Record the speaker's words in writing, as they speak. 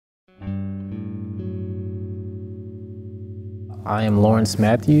I am Lawrence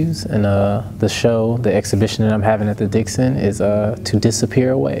Matthews, and the exhibition that I'm having at the Dixon is To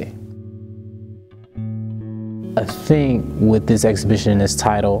Disappear Away. I think with this exhibition and this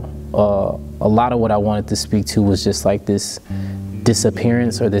title, a lot of what I wanted to speak to was just like this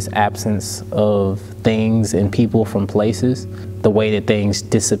disappearance or this absence of things and people from places, the way that things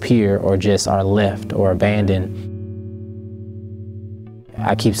disappear or just are left or abandoned.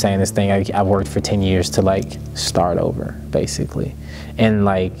 I keep saying this thing, I worked for 10 years to like start over, basically. And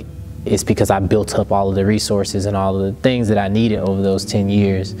like, it's because I built up all of the resources and all of the things that I needed over those 10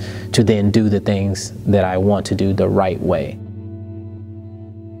 years to then do the things that I want to do the right way.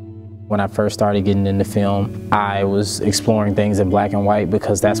 When I first started getting into film, I was exploring things in black and white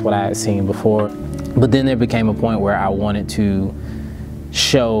because that's what I had seen before. But then there became a point where I wanted to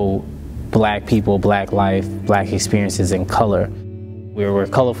show black people, black life, black experiences in color. We're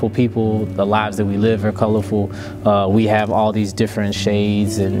colorful people, the lives that we live are colorful. We have all these different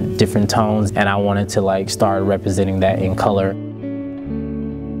shades and different tones, and I wanted to like start representing that in color.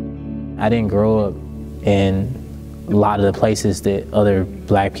 I didn't grow up in a lot of the places that other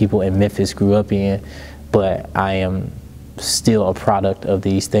black people in Memphis grew up in, but I am still a product of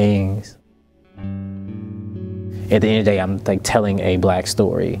these things. At the end of the day, I'm like telling a black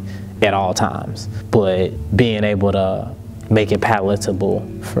story at all times, but being able to make it palatable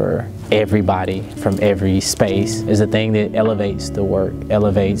for everybody from every space is a thing that elevates the work,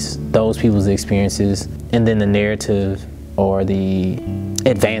 elevates those people's experiences, and then the narrative or the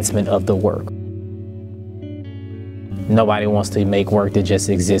advancement of the work. Nobody wants to make work that just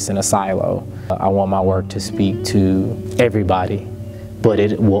exists in a silo. I want my work to speak to everybody, but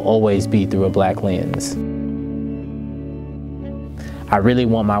it will always be through a black lens. I really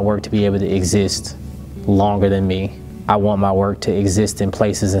want my work to be able to exist longer than me. I want my work to exist in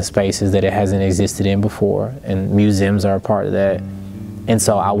places and spaces that it hasn't existed in before, and museums are a part of that. And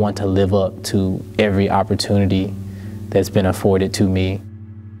so I want to live up to every opportunity that's been afforded to me.